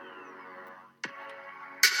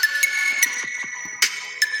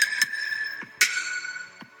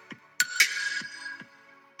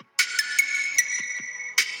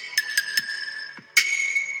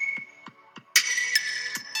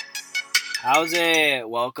How's it?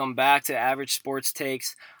 Welcome back to Average Sports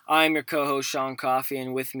Takes. I'm your co-host Sean Coffey,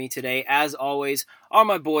 and with me today, as always, are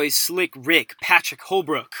my boys Slick Rick, Patrick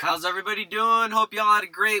Holbrook. How's everybody doing? Hope y'all had a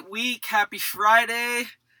great week. Happy Friday.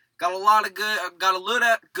 Got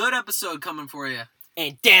a good episode coming for you.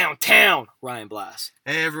 And downtown, Ryan Blass.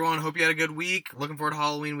 Hey everyone, hope you had a good week. Looking forward to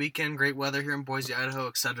Halloween weekend. Great weather here in Boise, Idaho.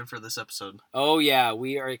 Excited for this episode. Oh yeah,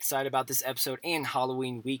 we are excited about this episode and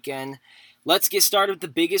Halloween weekend. Let's get started with the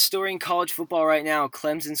biggest story in college football right now.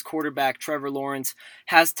 Clemson's quarterback Trevor Lawrence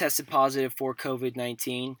has tested positive for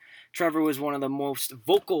COVID-19. Trevor was one of the most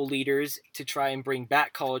vocal leaders to try and bring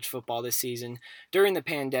back college football this season during the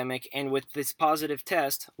pandemic, and with this positive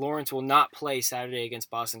test, Lawrence will not play Saturday against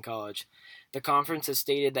Boston College. The conference has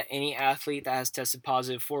stated that any athlete that has tested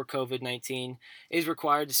positive for COVID-19 is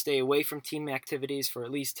required to stay away from team activities for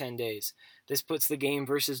at least 10 days. This puts the game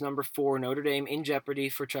versus number 4 Notre Dame in jeopardy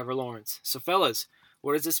for Trevor Lawrence. So fellas,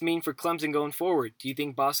 what does this mean for Clemson going forward? Do you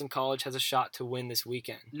think Boston College has a shot to win this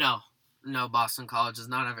weekend? No, Boston College does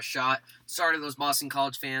not have a shot. Sorry to those Boston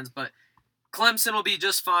College fans, but Clemson will be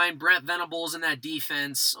just fine. Brent Venables in that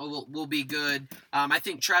defense will be good. I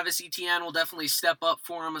think Travis Etienne will definitely step up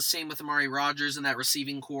for him. Same with Amari Rodgers in that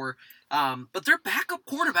receiving core. But their backup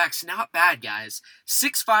quarterback's not bad, guys.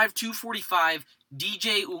 6'5", 245,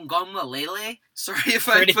 DJ Ungomlalele. Sorry if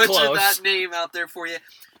I butchered that name out there for you.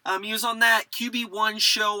 He was on that QB1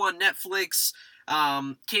 show on Netflix.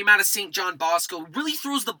 Came out of St. John Bosco. Really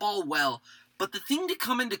throws the ball well. But the thing to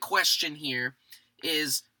come into question here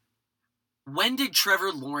is, when did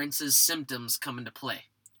Trevor Lawrence's symptoms come into play?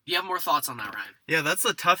 Do you have more thoughts on that, Ryan? Yeah, that's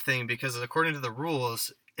the tough thing because according to the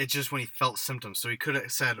rules, it's just when he felt symptoms. So he could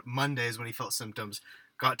have said Mondays when he felt symptoms,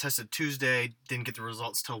 got tested Tuesday, didn't get the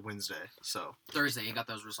results till Wednesday. So Thursday, he got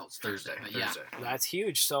those results. Thursday. Yeah, that's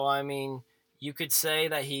huge. So, I mean, you could say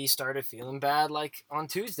that he started feeling bad like on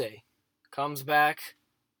Tuesday. Comes back.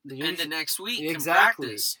 End of next week. Exactly. In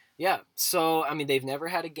practice. Yeah, so, I mean, they've never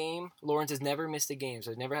had a game. Lawrence has never missed a game,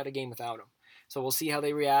 so they've never had a game without him. So we'll see how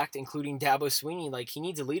they react, including Dabo Swinney. Like, he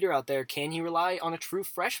needs a leader out there. Can he rely on a true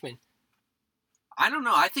freshman? I don't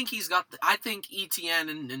know. I think I think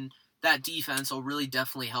ETN and that defense will really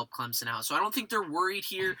definitely help Clemson out. So I don't think they're worried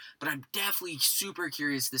here, but I'm definitely super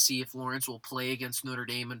curious to see if Lawrence will play against Notre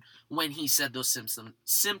Dame and when he said those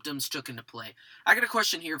symptoms took into play. I got a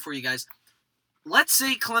question here for you guys. Let's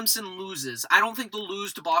say Clemson loses. I don't think they'll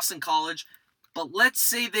lose to Boston College, but let's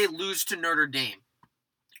say they lose to Notre Dame.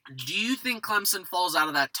 Do you think Clemson falls out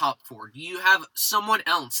of that top 4? Do you have someone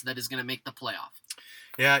else that is going to make the playoff?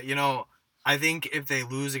 Yeah, I think if they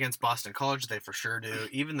lose against Boston College, they for sure do.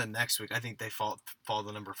 Even the next week, I think they fall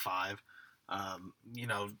to number 5.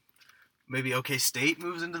 Maybe OK State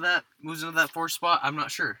moves into that 4th spot. I'm not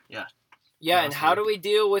sure. Yeah. Yeah, and how do we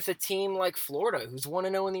deal with a team like Florida, who's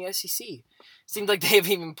 1-0 in the SEC? Seems like they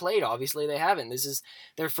haven't even played. Obviously, they haven't. This is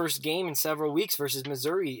their first game in several weeks versus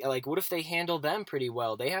Missouri. Like, what if they handle them pretty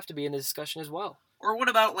well? They have to be in the discussion as well. Or what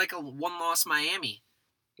about like a one-loss Miami?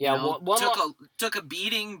 Yeah, took a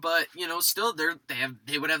beating, but still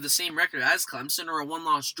they would have the same record as Clemson, or a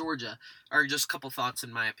one-loss Georgia. Are just a couple thoughts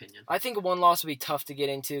in my opinion. I think a one loss would be tough to get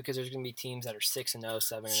into because there's going to be teams that are 6-0,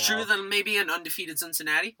 7-0. It's true. Then maybe an undefeated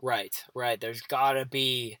Cincinnati. Right. There's got to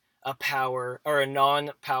be a power or a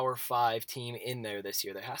non-Power 5 team in there this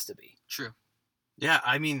year. There has to be. True. Yeah,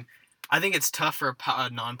 I mean, I think it's tough for a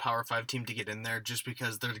non-Power 5 team to get in there just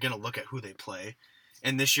because they're going to look at who they play,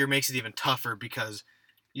 and this year makes it even tougher because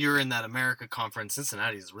you're in that America Conference.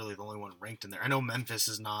 Cincinnati is really the only one ranked in there. I know Memphis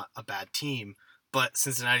is not a bad team, but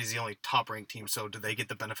Cincinnati is the only top-ranked team, so do they get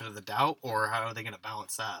the benefit of the doubt, or how are they going to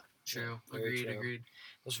balance that? True. Very true. Agreed.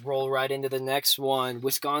 Let's roll right into the next one.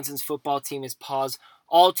 Wisconsin's football team has paused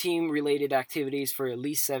all team-related activities for at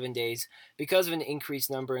least 7 days because of an increased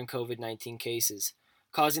number in COVID-19 cases,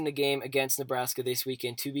 causing the game against Nebraska this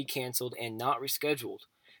weekend to be canceled and not rescheduled.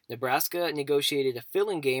 Nebraska negotiated a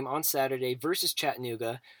fill-in game on Saturday versus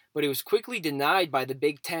Chattanooga, but it was quickly denied by the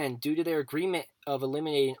Big Ten due to their agreement of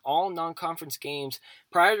eliminating all non-conference games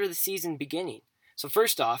prior to the season beginning. So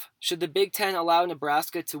first off, should the Big Ten allow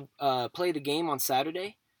Nebraska to play the game on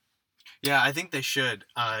Saturday? Yeah, I think they should.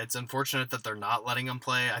 It's unfortunate that they're not letting them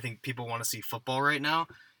play. I think people want to see football right now,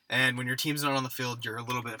 and when your team's not on the field, you're a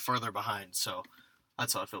little bit further behind, so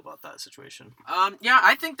that's how I feel about that situation. Yeah,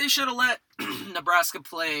 I think they should have let Nebraska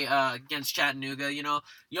play against Chattanooga.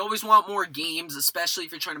 You always want more games, especially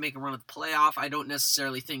if you're trying to make a run at the playoff. I don't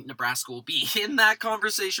necessarily think Nebraska will be in that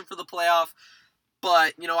conversation for the playoff.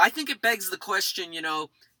 But, I think it begs the question,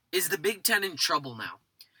 is the Big Ten in trouble now?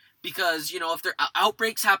 Because, if their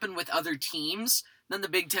outbreaks happen with other teams, then the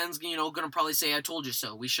Big Ten's, going to probably say, I told you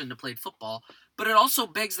so. We shouldn't have played football. But it also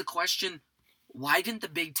begs the question, why didn't the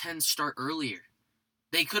Big Ten start earlier?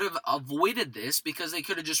 They could have avoided this because they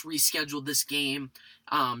could have just rescheduled this game,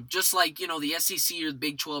 just like, the SEC or the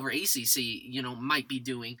Big 12 or ACC, might be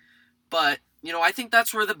doing. But, I think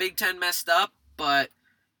that's where the Big Ten messed up, but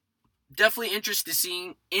definitely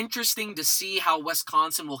interesting to see how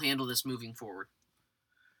Wisconsin will handle this moving forward.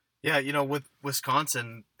 Yeah, with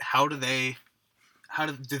Wisconsin, do they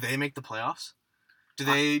make the playoffs? Do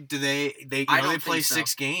they they play so.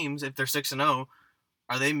 6 games if they're 6-0?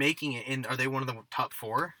 Are they making it in? Are they one of the top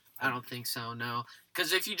 4? I don't think so, no.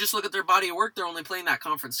 Because if you just look at their body of work, they're only playing that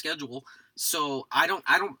conference schedule. So I don't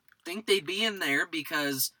think they'd be in there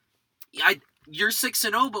because you're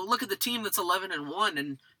 6-0, but look at the team that's 11-1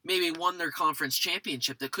 and maybe won their conference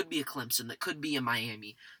championship. That could be a Clemson, that could be a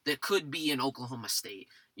Miami, that could be an Oklahoma State.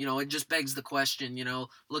 It just begs the question,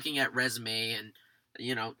 looking at resume and,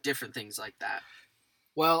 different things like that.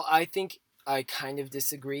 Well, I think I kind of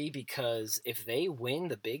disagree because if they win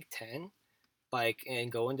the Big Ten,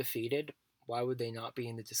 and go undefeated, why would they not be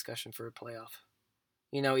in the discussion for a playoff?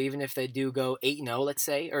 Even if they do go 8-0, let's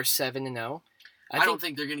say, or 7-0. I don't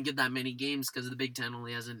think they're going to get that many games because the Big Ten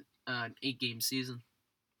only has an 8-game season.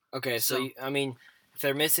 Okay, so if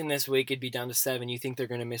they're missing this week, it'd be down to 7. You think they're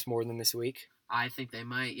going to miss more than this week? I think they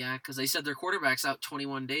might, yeah, because they said their quarterback's out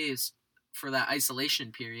 21 days for that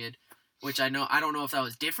isolation period, which I don't know if that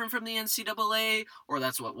was different from the NCAA or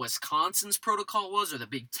that's what Wisconsin's protocol was or the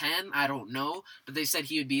Big Ten. I don't know, but they said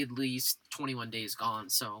he would be at least 21 days gone.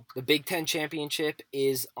 So the Big Ten championship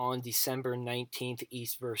is on December 19th,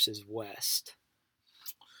 East versus West.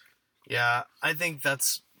 Yeah, I think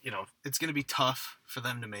that's it's going to be tough for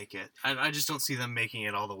them to make it. I just don't see them making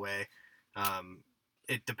it all the way.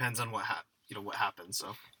 It depends on what happens.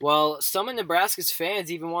 So. Well, some of Nebraska's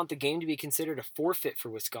fans even want the game to be considered a forfeit for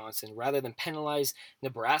Wisconsin rather than penalize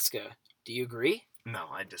Nebraska. Do you agree? No,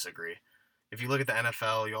 I disagree. If you look at the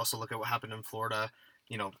NFL, you also look at what happened in Florida.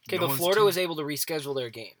 Okay, but Florida was able to reschedule their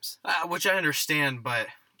games, which I understand, but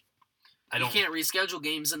you can't reschedule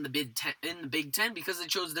games in the Big Ten because they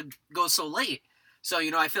chose to go so late. So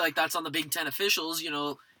I feel like that's on the Big Ten officials.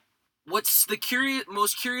 What's the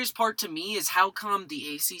most curious part to me is how come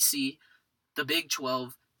the ACC, the Big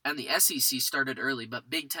 12, and the SEC started early, but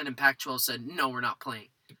Big 10 and Pac-12 said, no, we're not playing.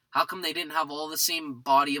 How come they didn't have all the same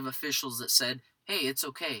body of officials that said, hey, it's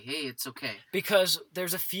okay, hey, it's okay? Because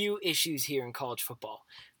there's a few issues here in college football.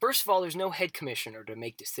 First of all, there's no head commissioner to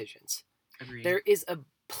make decisions. Agreed. There is a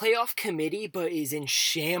playoff committee, but is in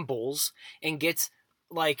shambles and gets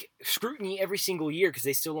scrutiny every single year because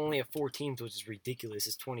they still only have 4 teams, which is ridiculous.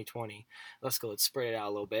 It's 2020. Let's spread it out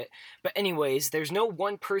a little bit. But anyways, there's no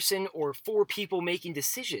one person or 4 people making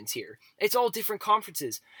decisions here. It's all different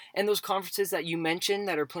conferences. And those conferences that you mentioned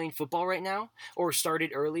that are playing football right now or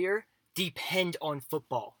started earlier depend on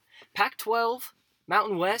football. Pac-12,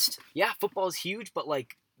 Mountain West, yeah, football is huge, but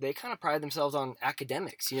they kind of pride themselves on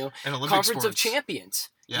academics, and Olympic Conference sports. of Champions.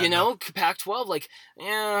 Yeah, Pac-12,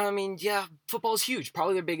 football's huge,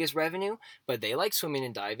 probably their biggest revenue, but they like swimming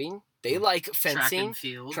and diving. They like fencing,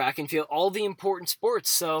 track and field, all the important sports.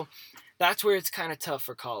 So that's where it's kind of tough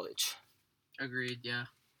for college. Agreed, yeah.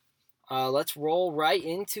 Let's roll right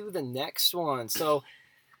into the next one. So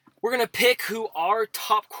we're going to pick who our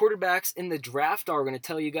top quarterbacks in the draft are. We're going to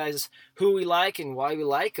tell you guys who we like and why we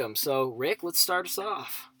like them. So, Rick, let's start us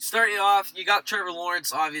off. Start you off. You got Trevor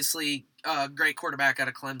Lawrence, obviously, great quarterback out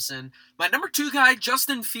of Clemson. My number 2 guy,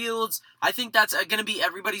 Justin Fields, I think that's going to be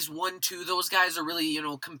everybody's 1-2. Those guys are really,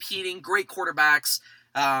 competing. Great quarterbacks.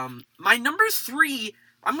 My number 3,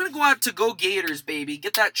 I'm going to go out to Go Gators, baby.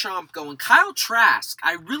 Get that chomp going. Kyle Trask,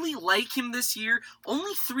 I really like him this year.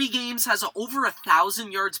 Only 3 games, has over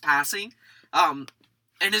 1,000 yards passing, and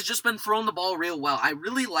has just been throwing the ball real well. I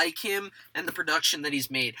really like him and the production that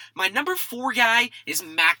he's made. My number 4 guy is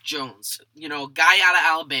Mac Jones. Guy out of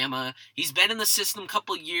Alabama. He's been in the system a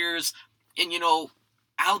couple years, and,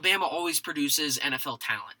 Alabama always produces NFL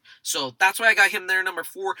talent. So that's why I got him there, number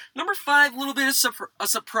 4. Number 5, a little bit of a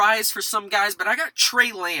surprise for some guys, but I got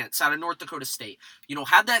Trey Lance out of North Dakota State.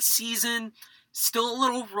 Had that season, still a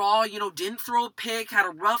little raw, didn't throw a pick, had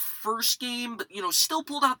a rough first game, but, still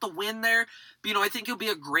pulled out the win there. But, I think he'll be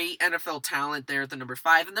a great NFL talent there at the number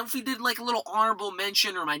 5. And then if we did a little honorable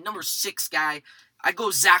mention or my number 6 guy, I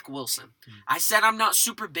go Zach Wilson. I said I'm not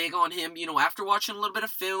super big on him, after watching a little bit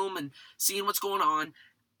of film and seeing what's going on.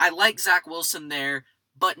 I like Zach Wilson there,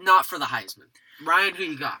 but not for the Heisman. Ryan, who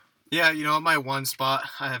you got? Yeah, at my 1 spot,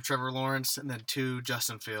 I have Trevor Lawrence, and then 2,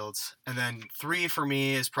 Justin Fields. And then 3 for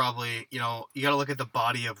me is probably, you got to look at the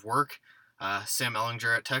body of work. Sam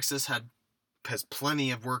Ehlinger at Texas has plenty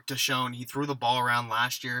of work to show, and he threw the ball around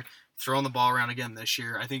last year, throwing the ball around again this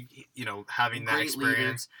year. I think, having that Great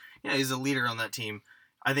experience. Yeah, he's a leader on that team.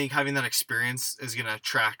 I think having that experience is going to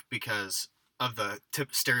attract because of the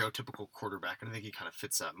stereotypical quarterback. And I think he kind of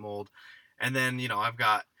fits that mold. And then, I've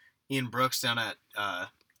got Ian Brooks down at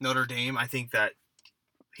Notre Dame. I think that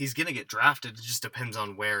he's going to get drafted. It just depends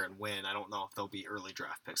on where and when. I don't know if they'll be early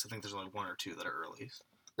draft picks. I think there's only one or two that are early.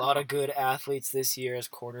 A lot of good athletes this year as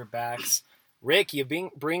quarterbacks. Rick, you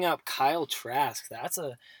bring up Kyle Trask. That's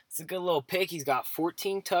a good little pick. He's got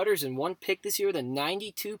 14 tutters and 1 pick this year with a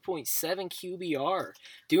 92.7 QBR.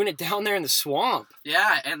 Doing it down there in the swamp.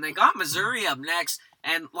 Yeah, and they got Missouri up next.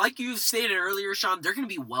 And like you stated earlier, Sean, they're going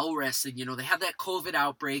to be well-rested. They had that COVID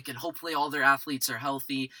outbreak, and hopefully all their athletes are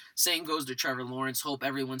healthy. Same goes to Trevor Lawrence. Hope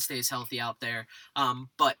everyone stays healthy out there.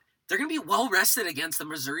 But they're going to be well-rested against the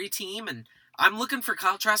Missouri team, and I'm looking for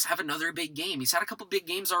Kyle Trask to have another big game. He's had a couple big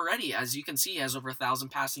games already. As you can see, he has over 1,000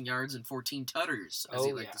 passing yards and 14 tutters, as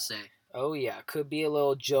you like to say. Oh, yeah. Could be a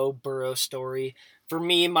little Joe Burrow story. For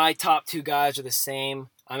me, my top 2 guys are the same.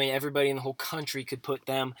 I mean, everybody in the whole country could put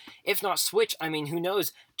them. If not switch, I mean, who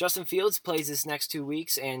knows? Justin Fields plays this next 2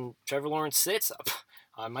 weeks, and Trevor Lawrence sits.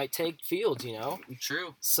 I might take Fields,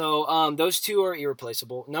 True. So those 2 are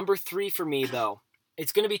irreplaceable. Number 3 for me, though.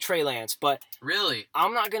 It's going to be Trey Lance, but really,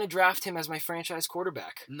 I'm not going to draft him as my franchise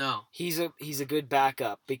quarterback. No. He's a good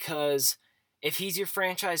backup, because if he's your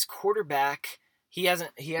franchise quarterback, he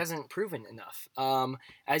hasn't proven enough.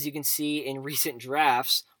 As you can see in recent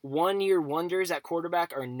drafts, one-year wonders at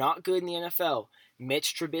quarterback are not good in the NFL.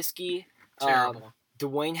 Mitch Trubisky, terrible.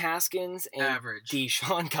 Dwayne Haskins, and average.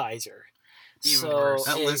 Deshaun Kaiser. Even worse.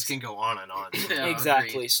 That list can go on and on. Yeah, exactly.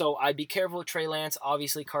 agreed. So I'd be careful with Trey Lance.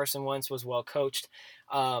 Obviously, Carson Wentz was well coached.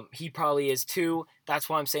 He probably is too. That's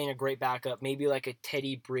why I'm saying a great backup. Maybe like a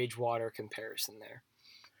Teddy Bridgewater comparison there.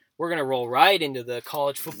 We're going to roll right into the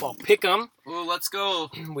college football pick'em. Ooh, let's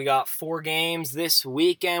go. We got 4 games this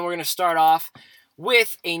weekend. We're going to start off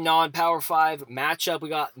with a non-Power 5 matchup. We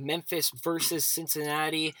got Memphis versus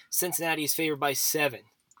Cincinnati. Cincinnati is favored by 7.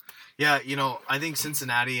 Yeah, I think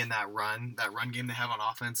Cincinnati and that run game they have on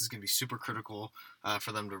offense is going to be super critical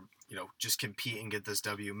for them to, just compete and get this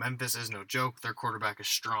W. Memphis is no joke. Their quarterback is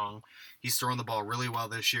strong. He's throwing the ball really well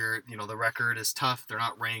this year. The record is tough. They're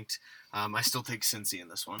not ranked. I still take Cincy in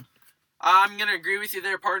this one. I'm going to agree with you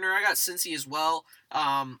there, partner. I got Cincy as well.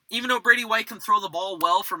 Even though Brady White can throw the ball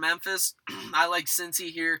well for Memphis, I like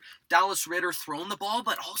Cincy here. Dallas Ritter throwing the ball,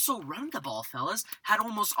 but also running the ball, fellas. Had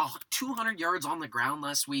almost 200 yards on the ground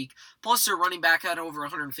last week. Plus, their running back had over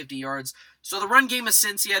 150 yards. So the run game of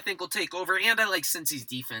Cincy, I think, will take over. And I like Cincy's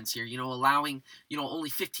defense here, allowing,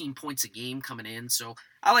 only 15 points a game coming in. So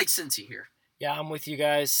I like Cincy here. Yeah, I'm with you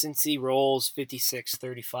guys. Cincy rolls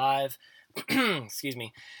 56-35. Excuse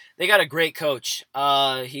me. They got a great coach.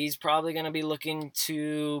 He's probably going to be looking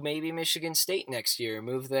to maybe Michigan State next year,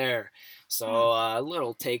 move there. So a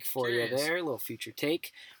little take for you there, a little future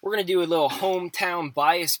take. We're going to do a little hometown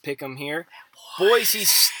bias pick'em here. Boise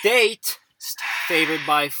State favored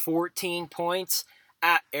by 14 points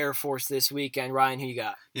at Air Force this weekend. Ryan, who you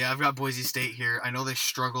got? Yeah, I've got Boise State here. I know they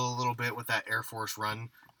struggle a little bit with that Air Force run.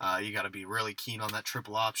 You got to be really keen on that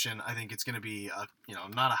triple option. I think it's going to be,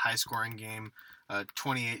 not a high-scoring game,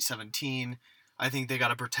 28-17. I think they got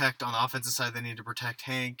to protect on the offensive side. They need to protect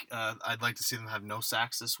Hank. I'd like to see them have no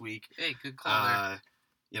sacks this week. Hey, good call there.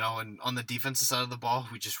 And on the defensive side of the ball,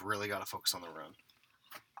 we just really got to focus on the run.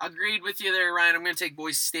 Agreed with you there, Ryan. I'm going to take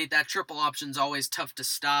Boise State. That triple option's always tough to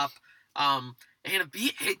stop. And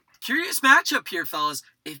curious matchup here, fellas.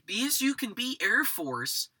 If BSU can beat Air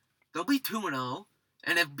Force, they'll be 2-0.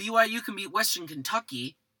 And if BYU can beat Western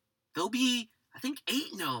Kentucky, they'll be, I think,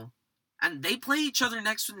 8-0. And they play each other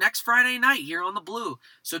next Friday night here on the Blue.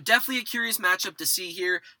 So definitely a curious matchup to see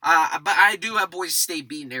here. But I do have Boise State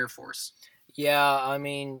beating Air Force. Yeah, I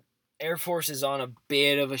mean, Air Force is on a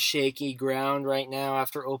bit of a shaky ground right now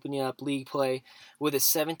after opening up league play with a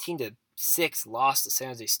 17-6 loss to San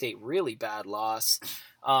Jose State. Really bad loss.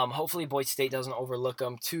 Hopefully Boise State doesn't overlook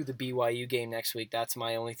them to the BYU game next week. That's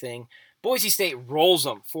my only thing. Boise State rolls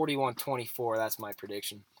them 41-24. That's my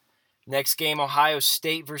prediction. Next game, Ohio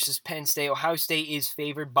State versus Penn State. Ohio State is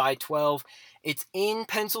favored by 12. It's in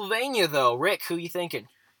Pennsylvania, though. Rick, who you thinking?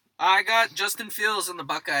 I got Justin Fields and the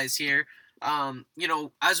Buckeyes here.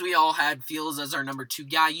 As we all had Fields as our number 2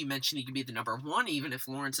 guy, you mentioned he could be the number 1 even if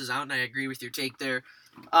Lawrence is out, and I agree with your take there.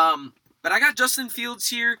 But I got Justin Fields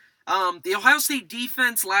here. The Ohio State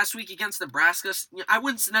defense last week against Nebraska, I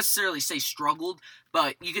wouldn't necessarily say struggled,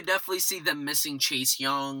 but you could definitely see them missing Chase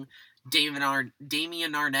Young, Damian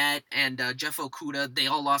Arnett, and Jeff Okudah. They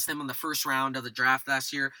all lost them in the first round of the draft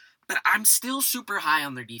last year. but I'm still super high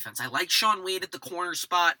on their defense. I like Sean Wade at the corner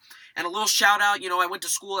spot. And a little shout out, I went to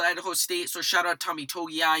school at Idaho State, so shout out Tommy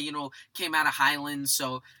Togiai, came out of Highlands.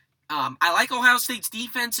 So I like Ohio State's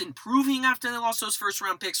defense improving after they lost those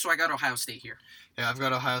first-round picks, so I got Ohio State here. Yeah, I've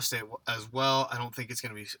got Ohio State as well. I don't think it's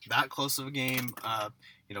going to be that close of a game.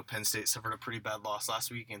 Penn State suffered a pretty bad loss last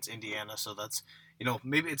week against Indiana, so that's,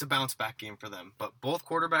 maybe it's a bounce-back game for them. But both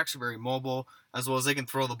quarterbacks are very mobile, as well as they can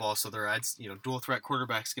throw the ball, so their dual-threat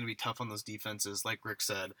quarterback is going to be tough on those defenses, like Rick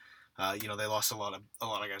said. They lost a lot of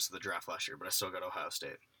guys to the draft last year, but I still got Ohio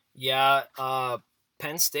State. Yeah,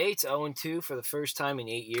 Penn State's 0-2 for the first time in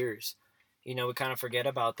 8 years. We kind of forget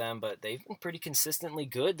about them, but they've been pretty consistently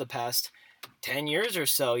good the past 10 years or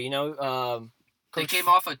so. They came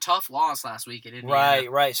off a tough loss last week in Indiana.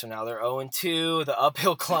 Right. So now they're 0-2. The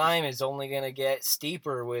uphill climb is only going to get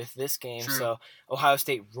steeper with this game. True. So Ohio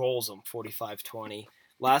State rolls them 45-20.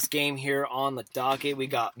 Last game here on the docket, we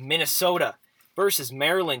got Minnesota versus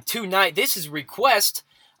Maryland tonight. This is request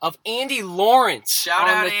of Andy Lawrence Shout on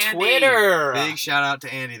out the Andy. Twitter. Big shout out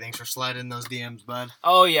to Andy. Thanks for sliding those DMs, bud.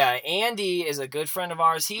 Oh, yeah. Andy is a good friend of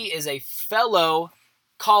ours. He is a fellow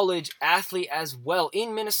college athlete as well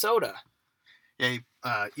in Minnesota. Yeah,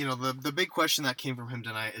 the big question that came from him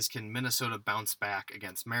tonight is, can Minnesota bounce back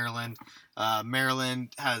against Maryland?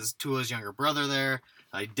 Maryland has Tua's younger brother there.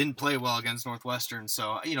 He didn't play well against Northwestern,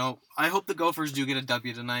 so, I hope the Gophers do get a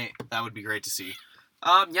W tonight. That would be great to see.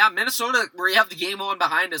 Minnesota, we have the game on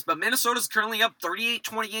behind us, but Minnesota's currently up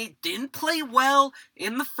 38-28. Didn't play well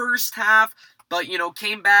in the first half, but,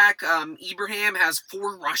 came back. Ibrahim has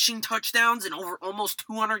 4 rushing touchdowns and over almost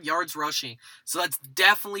 200 yards rushing. So that's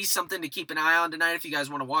definitely something to keep an eye on tonight if you guys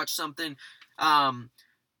want to watch something.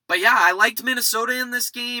 But yeah, I liked Minnesota in this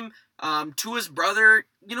game. Tua's brother,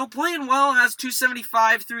 playing well, has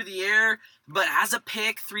 275 through the air, but has a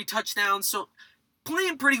pick, 3 touchdowns. So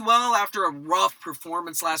playing pretty well after a rough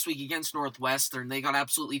performance last week against Northwestern. They got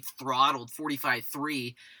absolutely throttled,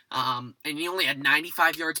 45-3. And he only had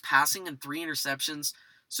 95 yards passing and 3 interceptions.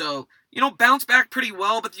 So, bounced back pretty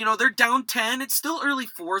well, but, they're down 10. It's still early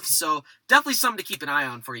fourth, so definitely something to keep an eye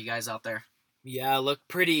on for you guys out there. Yeah, looked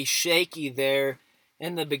pretty shaky there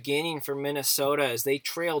in the beginning for Minnesota as they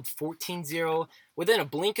trailed 14-0 within a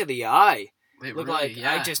blink of the eye.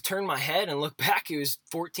 I just turned my head and looked back. It was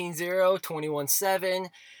 14-0, 21-7.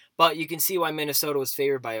 But you can see why Minnesota was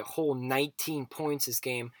favored by a whole 19 points this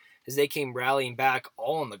game as they came rallying back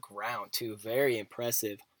all on the ground, too. Very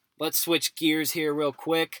impressive. Let's switch gears here real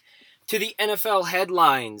quick to the NFL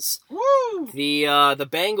headlines. Woo! The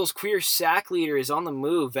Bengals' career sack leader is on the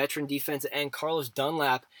move. Veteran defensive end Carlos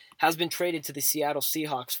Dunlap has been traded to the Seattle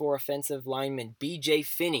Seahawks for offensive lineman B.J.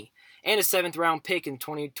 Finney and a 7th-round pick in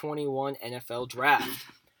 2021 NFL Draft.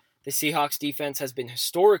 The Seahawks defense has been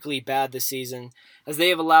historically bad this season, as they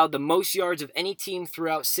have allowed the most yards of any team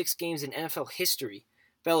throughout 6 games in NFL history.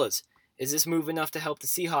 Fellas, is this move enough to help the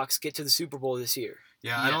Seahawks get to the Super Bowl this year?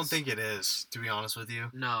 Yeah, yes. I don't think it is, to be honest with you.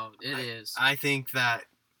 No, it is. I think that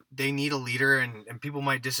they need a leader, and people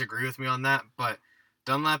might disagree with me on that, but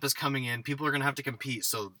Dunlap is coming in. People are going to have to compete,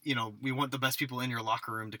 so, we want the best people in your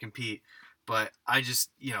locker room to compete. But I just,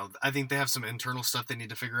 I think they have some internal stuff they need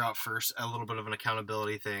to figure out first, a little bit of an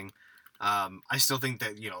accountability thing. I still think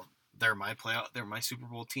that, they're my Super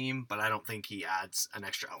Bowl team, but I don't think he adds an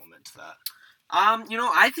extra element to that.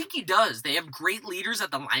 I think he does. They have great leaders at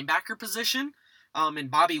the linebacker position, and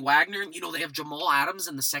Bobby Wagner. They have Jamal Adams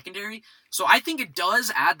in the secondary. So I think it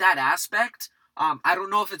does add that aspect. I don't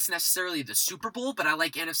know if it's necessarily the Super Bowl, but I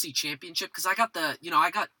like NFC Championship because I got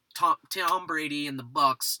Tom Brady and the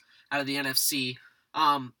Bucks out of the NFC.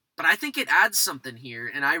 But I think it adds something here,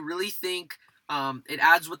 and I really think it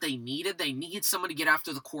adds what they needed. They need someone to get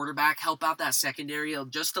after the quarterback, help out that secondary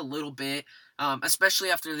just a little bit, especially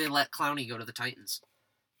after they let Clowney go to the Titans.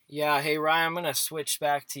 Yeah, hey, Ryan, I'm going to switch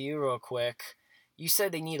back to you real quick. You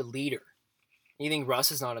said they need a leader. You think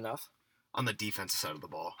Russ is not enough? On the defensive side of the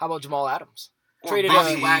ball. How about Jamal Adams? Traded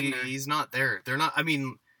Bobby Wagner. He's not there. They're not,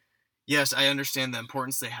 yes, I understand the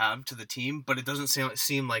importance they have to the team, but it doesn't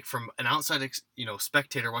seem like from an outside,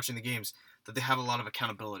 spectator watching the games that they have a lot of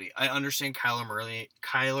accountability. I understand Kyler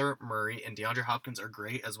Murray and DeAndre Hopkins are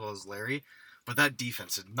great, as well as Larry, but that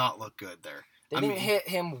defense did not look good there. They didn't hit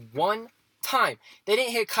him one time. They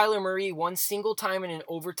didn't hit Kyler Murray one single time in an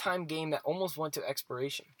overtime game that almost went to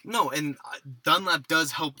expiration. No, and Dunlap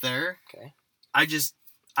does help there. Okay.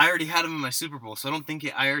 I already had him in my Super Bowl, so I don't think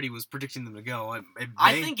I already was predicting them to go.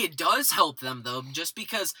 I think it does help them, though, just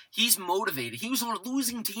because he's motivated. He was on a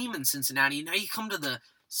losing team in Cincinnati, and now you come to the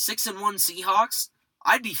 6-1 Seahawks.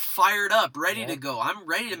 I'd be fired up, ready to go. I'm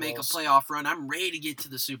ready to make a playoff run. I'm ready to get to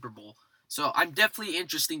the Super Bowl. So I'm definitely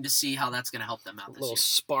interesting to see how that's going to help them out A this little year.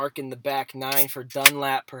 spark in the back nine for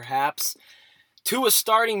Dunlap, perhaps. Tua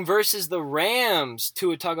starting versus the Rams.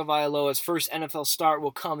 Tua Tagovailoa's first NFL start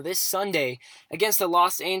will come this Sunday against the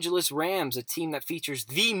Los Angeles Rams, a team that features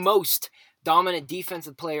the most dominant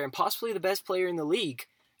defensive player and possibly the best player in the league,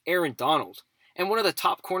 Aaron Donald, and one of the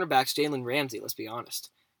top cornerbacks, Jalen Ramsey, let's be honest.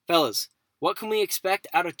 Fellas, what can we expect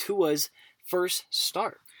out of Tua's first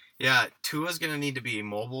start? Yeah, Tua's going to need to be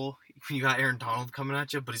mobile. You got Aaron Donald coming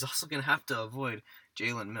at you, but he's also going to have to avoid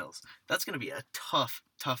Jalen Mills. That's going to be a tough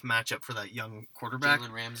matchup for that young quarterback.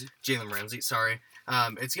 Jalen Ramsey, sorry.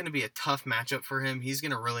 It's going to be a tough matchup for him. He's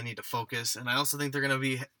going to really need to focus, and I also think they're going to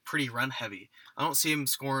be pretty run-heavy. I don't see him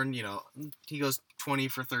scoring, he goes 20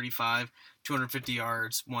 for 35, 250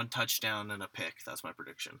 yards, 1 touchdown, and a pick. That's my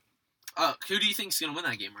prediction. Who do you think is going to win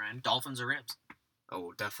that game, Ryan? Dolphins or Rams?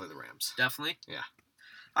 Oh, definitely the Rams. Definitely? Yeah.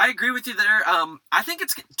 I agree with you there. I think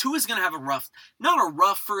Tua's going to have not a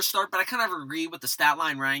rough first start, but I kind of agree with the stat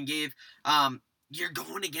line Ryan gave. You're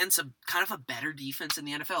going against a kind of a better defense in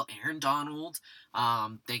the NFL. Aaron Donald.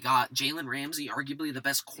 They got Jalen Ramsey, arguably the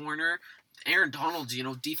best corner. Aaron Donald,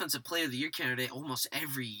 Defensive Player of the Year candidate almost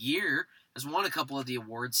every year, has won a couple of the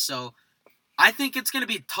awards. So I think it's going to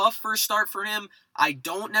be a tough first start for him. I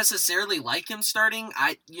don't necessarily like him starting.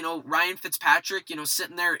 Ryan Fitzpatrick,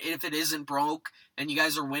 sitting there, if it isn't broke and you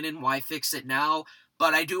guys are winning, why fix it now?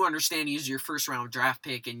 But I do understand he's your first round draft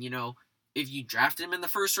pick, and if you draft him in the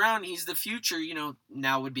first round, he's the future.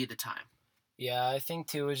 Now would be the time. Yeah, I think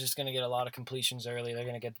Tua is just going to get a lot of completions early. They're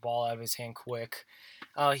going to get the ball out of his hand quick.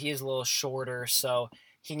 He is a little shorter, so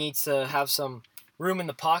he needs to have some room in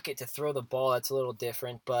the pocket to throw the ball. That's a little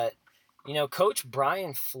different, but Coach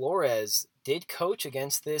Brian Flores did coach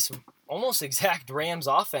against this almost exact Rams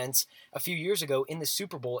offense a few years ago in the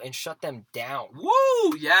Super Bowl and shut them down.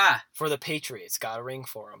 Woo, yeah. For the Patriots. Got a ring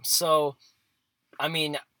for him. So, I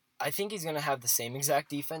think he's going to have the same exact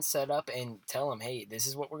defense set up and tell him, hey, this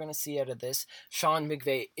is what we're going to see out of this. Sean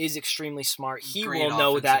McVay is extremely smart. He will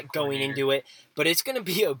know that going into it. But it's going to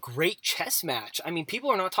be a great chess match.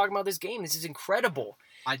 People are not talking about this game. This is incredible.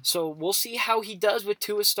 So we'll see how he does with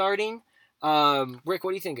Tua starting. Rick, what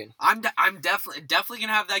are you thinking? I'm definitely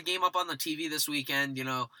gonna have that game up on the TV this weekend.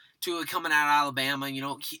 Tua coming out of Alabama.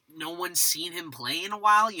 No one's seen him play in a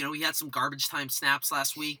while. He had some garbage time snaps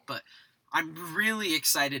last week, but I'm really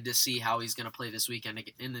excited to see how he's gonna play this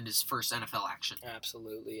weekend in his first NFL action.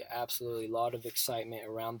 Absolutely. A lot of excitement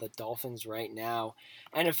around the Dolphins right now.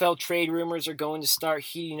 NFL trade rumors are going to start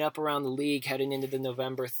heating up around the league heading into the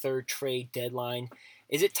November 3rd trade deadline.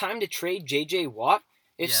 Is it time to trade J.J. Watt?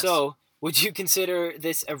 If so, would you consider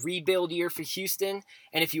this a rebuild year for Houston?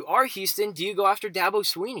 And if you are Houston, do you go after Dabo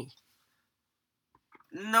Swinney?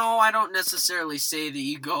 No, I don't necessarily say that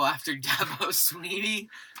you go after Dabo Swinney.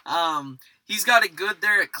 He's got it good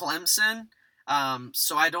there at Clemson.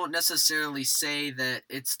 So I don't necessarily say that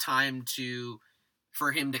it's time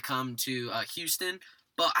for him to come to Houston.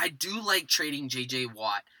 But I do like trading J.J.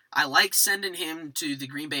 Watt. I like sending him to the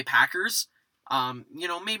Green Bay Packers.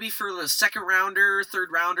 Maybe for the second rounder, third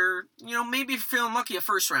rounder, maybe feeling lucky a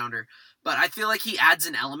first rounder. But I feel like he adds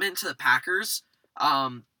an element to the Packers.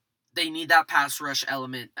 They need that pass rush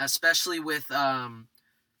element, especially with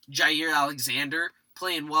Jair Alexander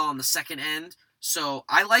playing well on the second end. So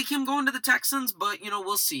I like him going to the Texans, but,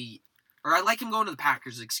 we'll see. Or I like him going to the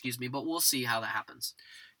Packers, but we'll see how that happens.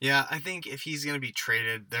 Yeah, I think if he's going to be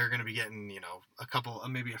traded, they're going to be getting, a couple,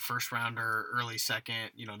 maybe a first rounder, early second,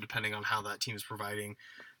 depending on how that team's providing.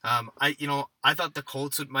 I thought the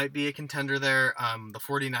Colts might be a contender there. The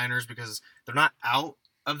 49ers, because they're not out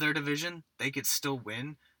of their division, they could still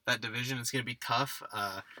win that division. It's going to be tough.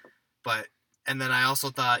 And then I also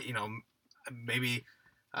thought, maybe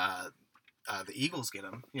the Eagles get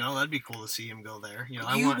him. That'd be cool to see him go there. You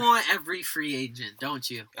want every free agent, don't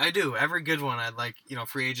you? I do. Every good one, I'd like,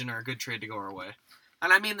 free agent or a good trade to go our way.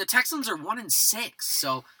 And the Texans are 1-6,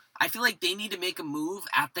 so I feel like they need to make a move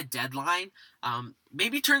at the deadline.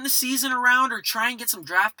 Maybe turn the season around or try and get some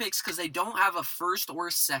draft picks because they don't have a first or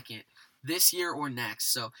second this year or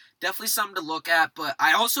next. So definitely something to look at. But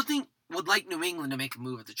I also would like New England to make a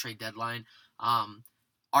move at the trade deadline.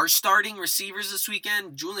 Our starting receivers this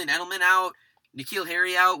weekend, Julian Edelman out, N'Keal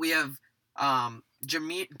Harry out. We have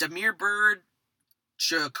Damiere Byrd,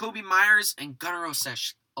 Jacoby Myers, and Gunnar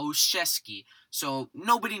Olszewski. So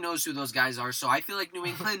nobody knows who those guys are. So I feel like New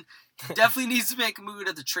England definitely needs to make a move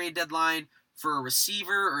at the trade deadline for a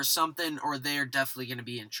receiver or something, or they're definitely going to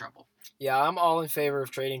be in trouble. Yeah, I'm all in favor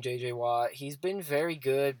of trading J.J. Watt. He's been very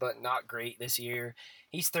good, but not great this year.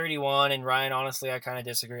 He's 31, and Ryan, honestly, I kind of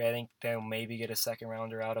disagree. I think they'll maybe get a second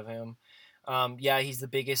rounder out of him. Yeah, he's the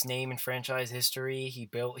biggest name in franchise history. He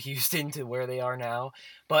built Houston to where they are now.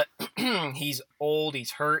 But he's old,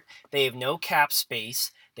 he's hurt. They have no cap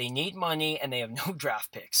space. They need money, and they have no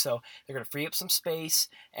draft picks. So they're going to free up some space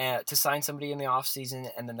to sign somebody in the offseason,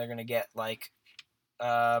 and then they're going to get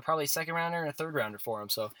probably a second rounder and a third rounder for him.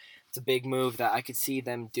 So it's a big move that I could see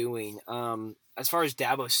them doing. As far as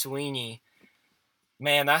Dabo Swinney,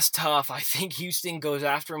 man, that's tough. I think Houston goes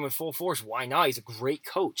after him with full force. Why not? He's a great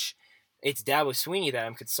coach. It's Dabo Swinney that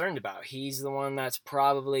I'm concerned about. He's the one that's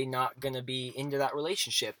probably not going to be into that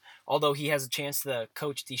relationship. Although he has a chance to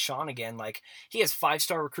coach Deshaun again. Like, he has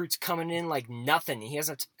 5-star recruits coming in like nothing. He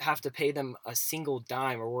doesn't have to pay them a single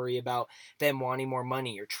dime or worry about them wanting more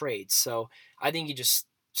money or trades. So I think he just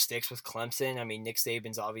sticks with Clemson. I mean, Nick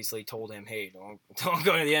Saban's obviously told him, hey, don't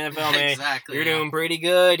go to the NFL, man. Exactly. You're doing pretty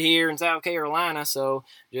good here in South Carolina, so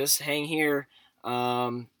just hang here.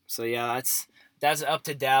 So yeah, that's up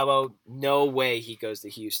to Dabo. No way he goes to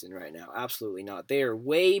Houston right now. Absolutely not. They are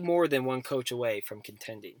way more than one coach away from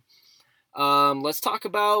contending. Let's talk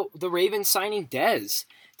about the Ravens signing Dez.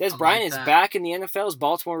 Dez Bryant is back in the NFL's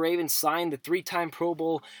Baltimore Ravens signed the 3-time Pro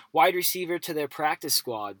Bowl wide receiver to their practice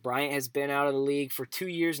squad. Bryant has been out of the league for 2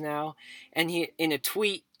 years now, and he, in a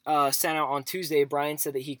tweet sent out on Tuesday, Bryant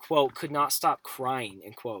said that he, quote, could not stop crying,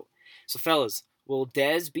 end quote. So, fellas, will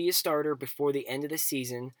Dez be a starter before the end of the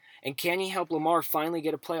season, and can he help Lamar finally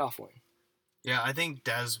get a playoff win? Yeah, I think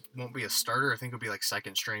Dez won't be a starter. I think he'll be like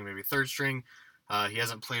second string, maybe third string. He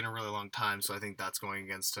hasn't played in a really long time, so I think that's going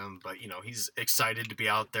against him. But, he's excited to be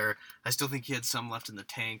out there. I still think he had some left in the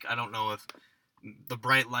tank. I don't know if the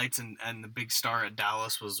bright lights and the big star at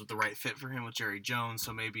Dallas was the right fit for him with Jerry Jones.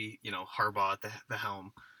 So maybe, Harbaugh at the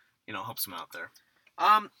helm, helps him out there.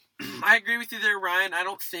 I agree with you there, Ryan. I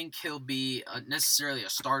don't think he'll be necessarily a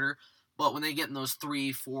starter. But when they get in those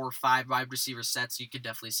 3, 4, 5 wide receiver sets, you could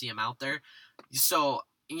definitely see him out there. So,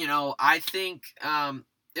 I think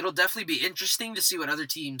it'll definitely be interesting to see what other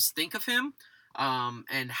teams think of him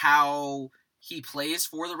and how he plays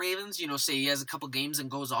for the Ravens. Say he has a couple games and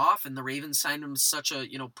goes off, and the Ravens signed him such a,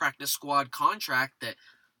 practice squad contract that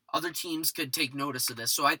other teams could take notice of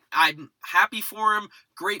this. So I'm happy for him,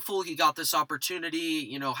 grateful he got this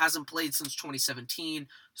opportunity, hasn't played since 2017,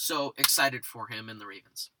 so excited for him and the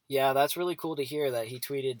Ravens. Yeah, that's really cool to hear that he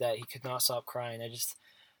tweeted that he could not stop crying.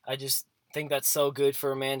 I just think that's so good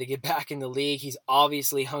for a man to get back in the league. He's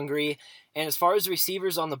obviously hungry. And as far as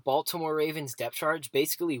receivers on the Baltimore Ravens depth chart,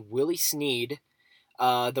 basically Willie Snead,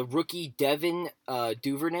 the rookie Devin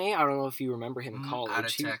Duvernay. I don't know if you remember him in college. Out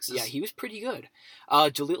of Texas. He was pretty good.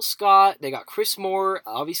 Jaleel Scott. They got Chris Moore,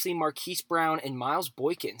 obviously Marquise Brown, and Miles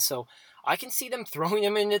Boykin. So I can see them throwing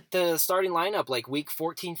him in at the starting lineup like week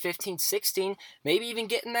 14, 15, 16, maybe even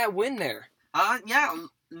getting that win there. Yeah,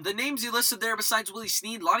 the names you listed there besides Willie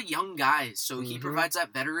Snead, a lot of young guys. So he provides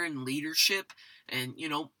that veteran leadership and,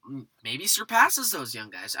 maybe surpasses those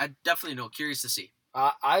young guys. I definitely know. Curious to see.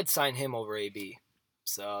 I'd sign him over AB.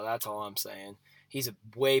 So that's all I'm saying. He's a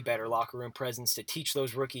way better locker room presence to teach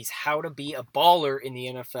those rookies how to be a baller in the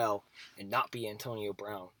NFL and not be Antonio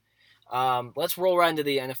Brown. Let's roll right into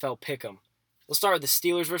the NFL pick'em. We'll start with the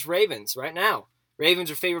Steelers versus Ravens right now.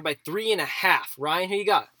 Ravens are favored by 3.5. Ryan, who you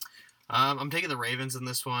got? I'm taking the Ravens in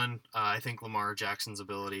this one. I think Lamar Jackson's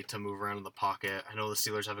ability to move around in the pocket. I know the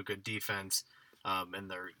Steelers have a good defense,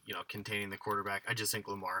 and they're containing the quarterback. I just think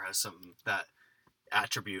Lamar has that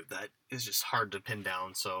attribute that is just hard to pin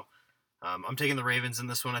down. So I'm taking the Ravens in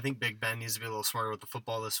this one. I think Big Ben needs to be a little smarter with the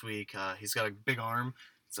football this week. He's got a big arm.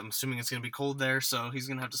 So I'm assuming it's going to be cold there, so he's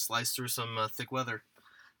going to have to slice through some thick weather.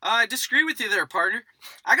 I disagree with you there, partner.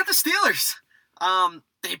 I got the Steelers.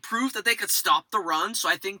 They proved that they could stop the run, so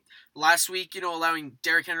I think last week, allowing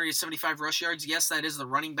Derrick Henry 75 rush yards, yes, that is the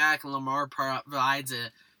running back, and Lamar provides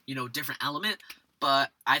a, different element,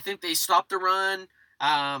 but I think they stopped the run.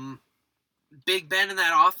 Big Ben in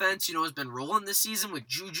that offense, has been rolling this season with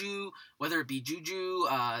Juju, whether it be Juju,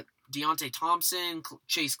 Deontay Thompson,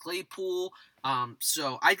 Chase Claypool.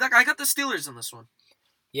 So I got the Steelers in this one.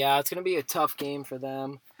 Yeah, it's going to be a tough game for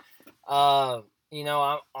them. I'm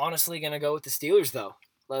honestly going to go with the Steelers, though.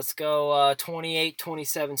 Let's go 28-27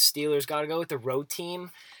 Steelers. Got to go with the road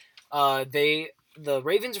team. The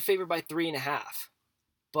Ravens are favored by 3.5.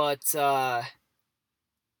 But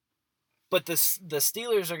the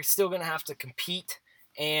Steelers are still going to have to compete,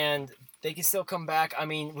 and they can still come back. I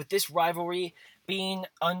mean, with this rivalry being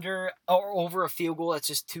under or over a field goal, that's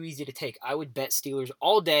just too easy to take. I would bet Steelers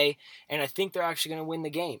all day, and I think they're actually going to win the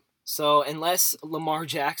game. So unless Lamar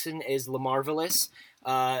Jackson is Lamarvelous,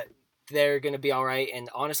 they're going to be all right. And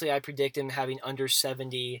honestly, I predict him having under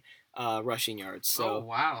 70 rushing yards. So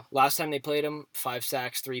wow. Last time they played him, 5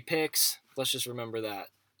 sacks, 3 picks. Let's just remember that.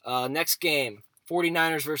 Next game,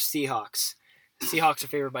 49ers versus Seahawks. Seahawks are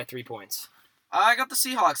favored by 3 points. I got the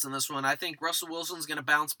Seahawks in this one. I think Russell Wilson's going to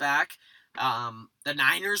bounce back. The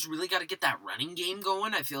Niners really got to get that running game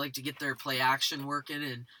going. I feel like to get their play action working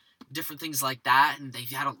and different things like that. And they've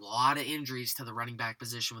had a lot of injuries to the running back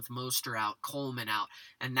position with Mostert out, Coleman out,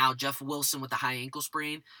 and now Jeff Wilson with the high ankle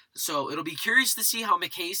sprain. So it'll be curious to see how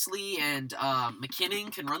McHastley and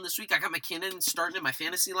McKinnon can run this week. I got McKinnon starting in my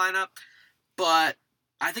fantasy lineup, but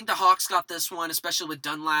I think the Hawks got this one, especially with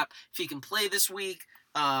Dunlap. If he can play this week,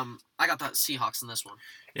 I got the Seahawks in this one.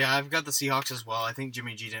 Yeah, I've got the Seahawks as well. I think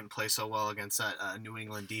Jimmy G didn't play so well against that New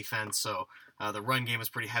England defense, so the run game was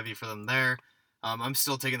pretty heavy for them there. I'm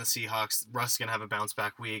still taking the Seahawks. Russ is going to have a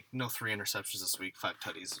bounce-back week. No 3 interceptions this week. 5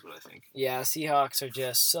 tutties is what I think. Yeah, Seahawks are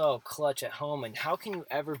just so clutch at home, and how can you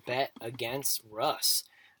ever bet against Russ?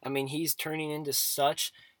 I mean, he's turning into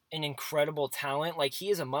such an incredible talent. Like, he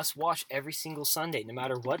is a must-watch every single Sunday, no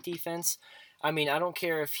matter what defense. I mean, I don't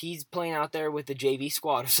care if he's playing out there with the JV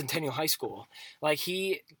squad of Centennial High School. Like,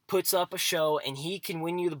 he puts up a show, and he can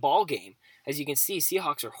win you the ball game. As you can see,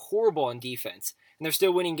 Seahawks are horrible on defense, and they're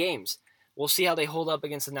still winning games. We'll see how they hold up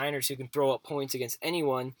against the Niners, who can throw up points against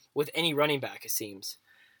anyone with any running back, it seems.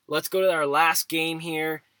 Let's go to our last game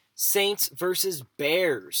here. Saints versus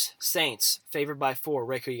Bears. Saints, favored by 4.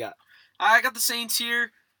 Rick, who you got? I got the Saints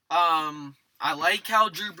here. I like how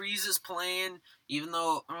Drew Brees is playing, even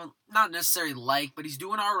though, not necessarily but he's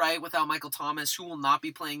doing all right without Michael Thomas, who will not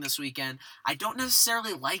be playing this weekend. I don't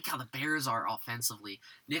necessarily like how the Bears are offensively.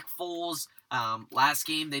 Nick Foles, last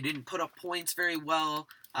game, they didn't put up points very well.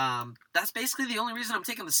 That's basically the only reason I'm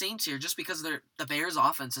taking the Saints here, just because the Bears'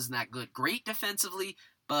 offense isn't that good. Great defensively,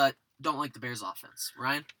 but don't like the Bears' offense.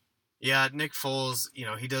 Ryan? Yeah, Nick Foles,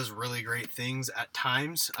 he does really great things at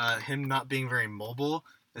times. Him not being very mobile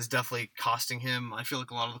is definitely costing him. I feel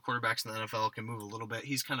like a lot of the quarterbacks in the NFL can move a little bit.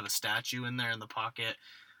 He's kind of a statue in there in the pocket.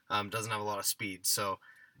 Doesn't have a lot of speed. So,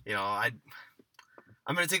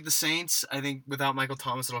 I'm going to take the Saints. I think without Michael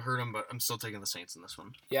Thomas, it'll hurt him, but I'm still taking the Saints in this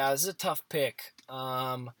one. Yeah, this is a tough pick.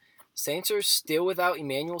 Saints are still without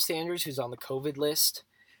Emmanuel Sanders, who's on the COVID list,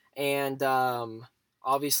 and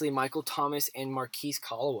obviously Michael Thomas and Marquise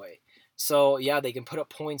Callaway. So, yeah, they can put up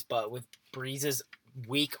points, but with Breeze's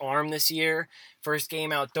weak arm this year, first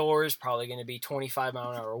game outdoors, probably going to be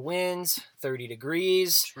 25-mile-an-hour winds, 30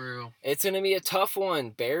 degrees. True. It's going to be a tough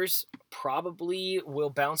one. Bears probably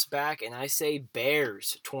will bounce back, and I say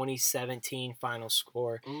Bears, 2017 final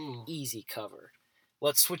score. Ooh. Easy cover.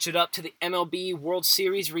 Let's switch it up to the MLB World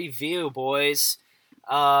Series review, boys.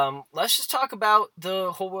 Let's just talk about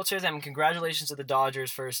the whole World Series. I mean, congratulations to the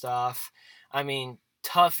Dodgers, first off. I mean,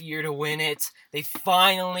 tough year to win it. They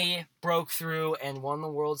finally broke through and won the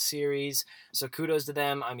World Series. So kudos to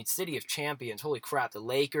them. I mean, City of Champions. Holy crap. The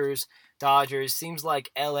Lakers, Dodgers. Seems like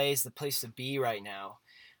LA is the place to be right now.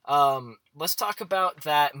 Let's talk about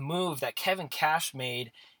that move that Kevin Cash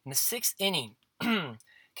made in the 6th inning.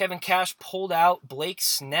 Kevin Cash pulled out Blake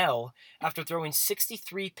Snell after throwing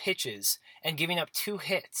 63 pitches and giving up 2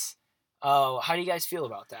 hits. How do you guys feel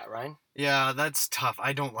about that, Ryan? Yeah, that's tough.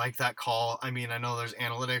 I don't like that call. I mean, I know there's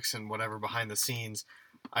analytics and whatever behind the scenes.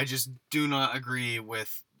 I just do not agree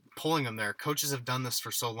with pulling him there. Coaches have done this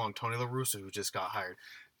for so long. Tony La Russa, who just got hired.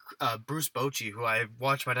 Bruce Bochy, who I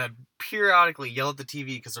watched my dad periodically yell at the TV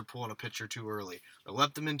because they're pulling a pitcher too early or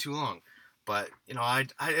left them in too long. But,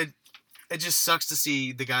 it just sucks to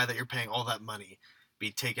see the guy that you're paying all that money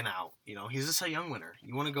be taken out. He's a Cy Young winner.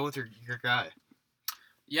 You want to go with your guy.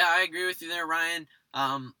 Yeah, I agree with you there, Ryan.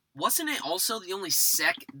 Wasn't it also the only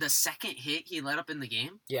the second hit he let up in the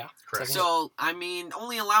game? Yeah, correct. So, I mean,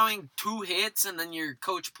 only allowing 2 hits and then your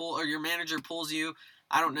coach or your manager pulls you,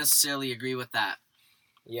 I don't necessarily agree with that.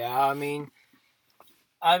 Yeah, I mean,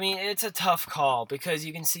 it's a tough call because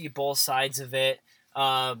you can see both sides of it.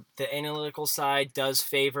 The analytical side does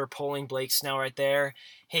favor pulling Blake Snell right there.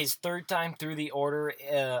 His 3rd time through the order,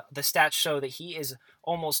 the stats show that he is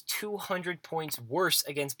almost 200 points worse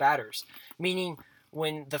against batters, meaning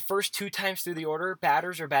when the first 2 times through the order,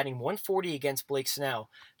 batters are batting 140 against Blake Snell.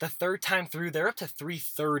 The 3rd time through, they're up to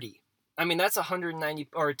 330. I mean, that's 190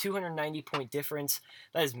 or 290 point difference.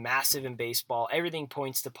 That is massive in baseball. Everything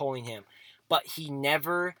points to pulling him, but he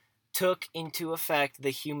never took into effect the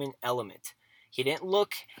human element. He didn't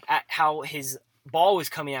look at how his ball was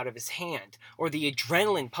coming out of his hand or the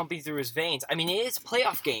adrenaline pumping through his veins. I mean, it is a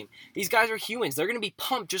playoff game. These guys are humans. They're going to be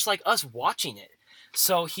pumped just like us watching it.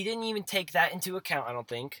 So he didn't even take that into account, I don't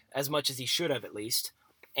think, as much as he should have at least.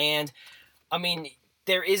 And, I mean,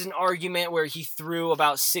 there is an argument where he threw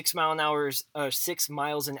about 6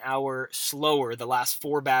 miles an hour slower the last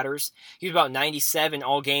 4 batters. He was about 97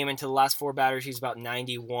 all game into the last 4 batters. He's about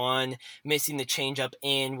 91, missing the changeup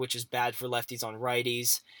in, which is bad for lefties on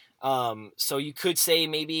righties. So you could say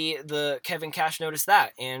maybe the Kevin Cash noticed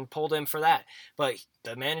that and pulled him for that. But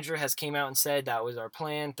the manager has came out and said that was our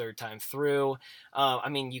plan, third time through. I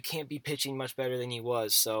mean, you can't be pitching much better than he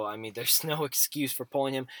was. So, I mean, there's no excuse for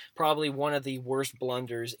pulling him. Probably one of the worst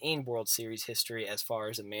blunders in World Series history as far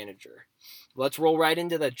as a manager. Let's roll right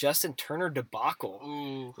into the Justin Turner debacle.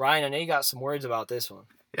 Ooh. Ryan, I know you got some words about this one.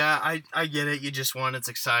 Yeah, I get it. You just want it's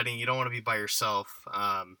exciting. You don't want to be by yourself.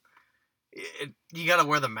 You got to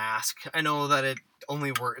wear the mask. I know that it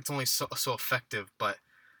only it's only so effective, but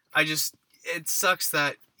it sucks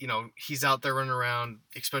that, he's out there running around,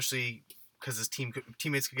 especially because his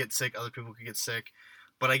teammates could get sick, other people could get sick.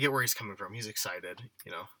 But I get where he's coming from. He's excited,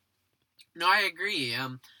 No, I agree.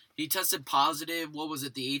 He tested positive. What was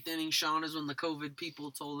it? The 8th inning, Sean, is when the COVID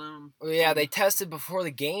people told him. Well, yeah, they tested before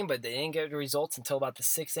the game, but they didn't get the results until about the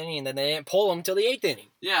 6th inning, and then they didn't pull him until the 8th inning.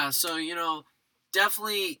 Yeah, so,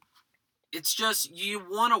 definitely, it's just, you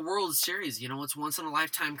want a World Series. It's once in a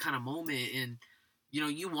lifetime kind of moment, and,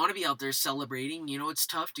 you want to be out there celebrating. It's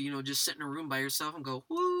tough to, just sit in a room by yourself and go,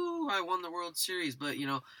 woo, I won the World Series. But,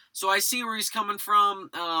 so I see where he's coming from,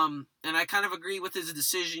 and I kind of agree with his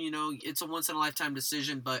decision. It's a once in a lifetime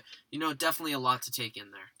decision, but, definitely a lot to take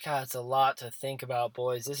in there. God, it's a lot to think about,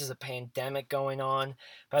 boys. This is a pandemic going on,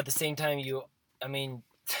 but at the same time,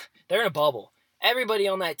 they're in a bubble. Everybody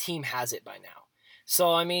on that team has it by now.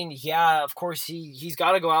 So, yeah, of course, he's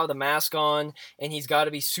got to go out with a mask on, and he's got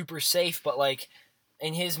to be super safe, but,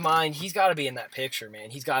 in his mind, he's got to be in that picture, man.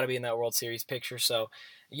 He's got to be in that World Series picture. So,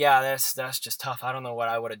 yeah, that's just tough. I don't know what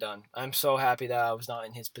I would have done. I'm so happy that I was not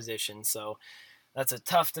in his position. So, that's a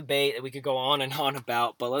tough debate that we could go on and on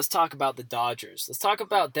about. But let's talk about the Dodgers. Let's talk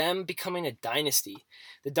about them becoming a dynasty.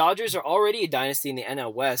 The Dodgers are already a dynasty in the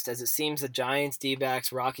NL West, as it seems the Giants,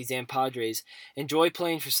 D-backs, Rockies, and Padres enjoy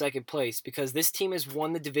playing for second place because this team has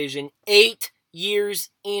won the division 8 years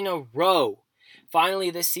in a row. Finally,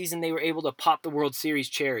 this season, they were able to pop the World Series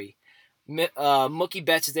cherry. Mookie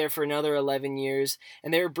Betts is there for another 11 years,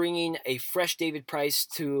 and they're bringing a fresh David Price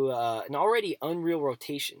to an already unreal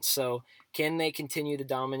rotation. So, can they continue the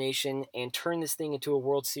domination and turn this thing into a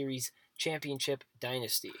World Series championship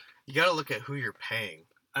dynasty? You got to look at who you're paying.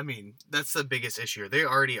 That's the biggest issue. They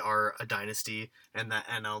already are a dynasty in that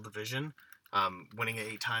NL division. Winning it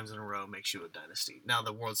 8 times in a row makes you a dynasty. Now,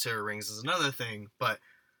 the World Series rings is another thing, but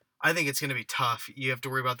I think it's going to be tough. You have to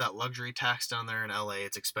worry about that luxury tax down there in LA.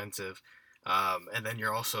 It's expensive. And then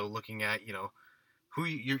you're also looking at, who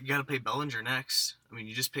you got to pay Bellinger next.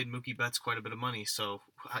 You just paid Mookie Betts quite a bit of money. So,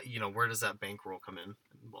 where does that bankroll come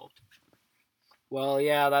involved? Well,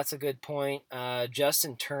 yeah, that's a good point.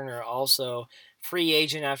 Justin Turner also free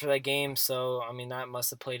agent after that game. So, that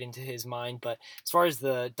must have played into his mind. But as far as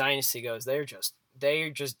the dynasty goes, they're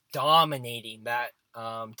just dominating that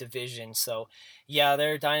division. So, yeah,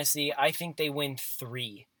 they're a dynasty. I think they win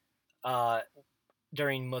 3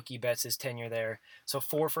 during Mookie Betts' tenure there. So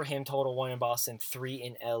 4 for him total, 1 in Boston, 3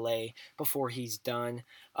 in LA before he's done.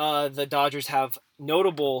 The Dodgers have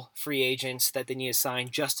notable free agents that they need to sign.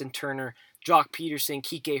 Justin Turner, Jock Peterson,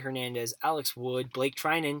 Kike Hernandez, Alex Wood, Blake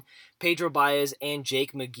Trinan, Pedro Baez, and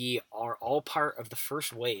Jake McGee are all part of the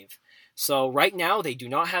first wave. So right now they do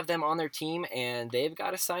not have them on their team, and they've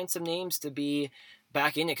got to sign some names to be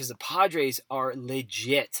back in it because the Padres are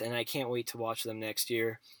legit, and I can't wait to watch them next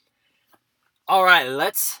year. All right,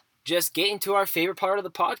 let's just get into our favorite part of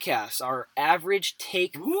the podcast, our average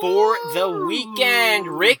take for the weekend.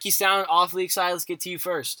 Rick, you sound awfully excited. Let's get to you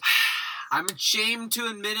first. I'm ashamed to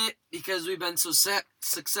admit it because we've been so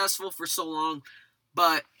successful for so long,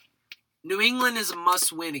 but New England is a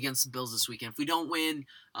must-win against the Bills this weekend. If we don't win,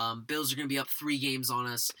 Bills are going to be up 3 games on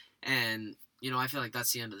us, and I feel like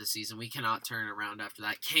that's the end of the season. We cannot turn it around after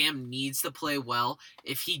that. Cam needs to play well.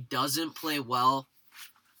 If he doesn't play well,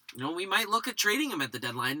 we might look at trading him at the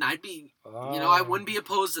deadline. I wouldn't be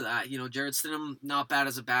opposed to that. Jarrett Stidham, not bad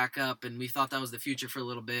as a backup, and we thought that was the future for a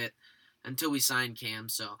little bit until we signed Cam.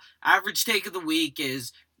 So, average take of the week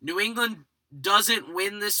is New England doesn't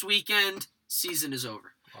win this weekend. Season is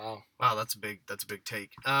over. Wow, that's a big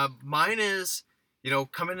take. Mine is,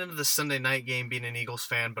 coming into the Sunday night game, being an Eagles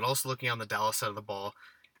fan, but also looking on the Dallas side of the ball,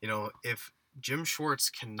 if Jim Schwartz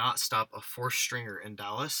cannot stop a 4th-stringer in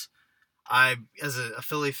Dallas, as a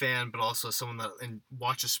Philly fan, but also someone that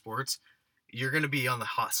watches sports, you're going to be on the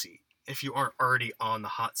hot seat if you aren't already on the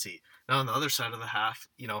hot seat. Now, on the other side of the half,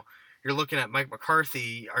 you're looking at Mike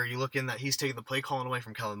McCarthy. Are you looking that he's taking the play calling away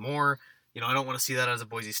from Kellen Moore? I don't want to see that as a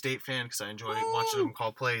Boise State fan because I enjoy watching them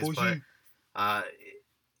call plays. Boise. But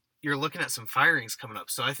you're looking at some firings coming up.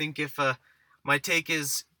 So I think if my take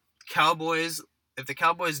is Cowboys, if the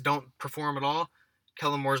Cowboys don't perform at all,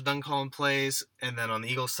 Kellen Moore's done calling plays. And then on the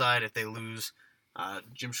Eagles side, if they lose,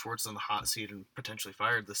 Jim Schwartz on the hot seat and potentially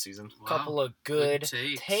fired this season. Wow. Couple of good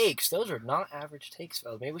takes. takes. Those are not average takes,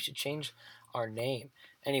 fellas. Maybe we should change our name.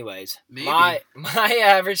 Anyways, Maybe. my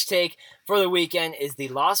average take for the weekend is the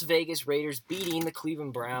Las Vegas Raiders beating the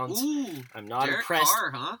Cleveland Browns. Ooh, I'm not Derek impressed.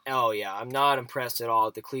 Carr, huh? Oh, yeah. I'm not impressed at all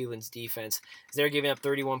with the Cleveland's defense. They're giving up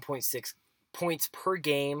 31.6 points per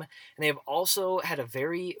game, and they have also had a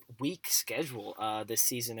very weak schedule this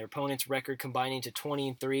season. Their opponents' record combining to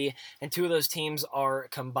 20-3, and two of those teams are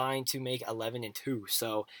combined to make 11-2.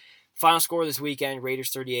 So, final score this weekend: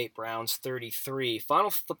 Raiders 38, Browns 33.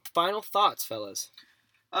 Final thoughts, fellas.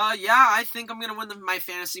 Yeah, I think I'm gonna win my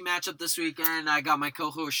fantasy matchup this weekend. I got my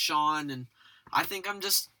co-host Sean, and I think I'm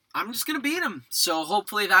just gonna beat him. So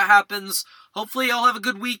hopefully that happens. Hopefully y'all have a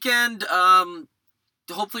good weekend.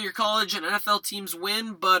 Hopefully your college and NFL teams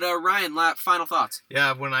win. But Ryan, final thoughts.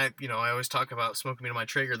 Yeah, when I always talk about smoking meat on my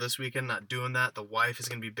Traeger this weekend, not doing that. The wife is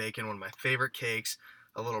gonna be baking one of my favorite cakes,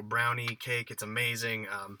 a little brownie cake. It's amazing.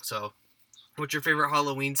 So. What's your favorite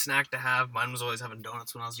Halloween snack to have? Mine was always having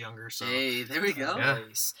donuts when I was younger. So Hey, there we go. Yeah.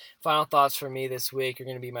 Nice. Final thoughts for me this week are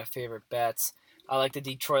going to be my favorite bets. I like the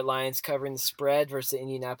Detroit Lions covering the spread versus the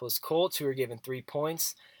Indianapolis Colts, who are given 3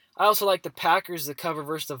 points. I also like the Packers to cover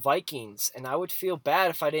versus the Vikings, and I would feel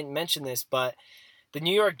bad if I didn't mention this, but the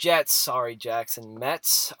New York Jets, sorry Jackson,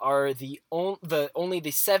 Mets are only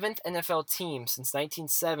the seventh NFL team since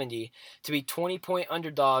 1970 to be 20-point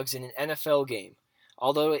underdogs in an NFL game.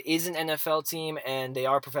 Although it is an NFL team and they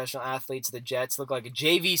are professional athletes, the Jets look like a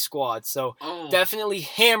JV squad. So definitely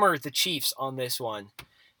hammer the Chiefs on this one.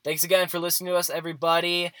 Thanks again for listening to us,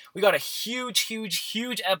 everybody. We got a huge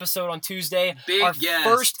episode on Tuesday. Our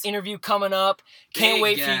first interview coming up. Can't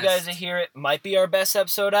wait for you guys to hear it. Might be our best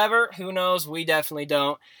episode ever. Who knows? We definitely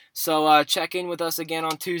don't. So check in with us again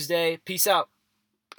on Tuesday. Peace out.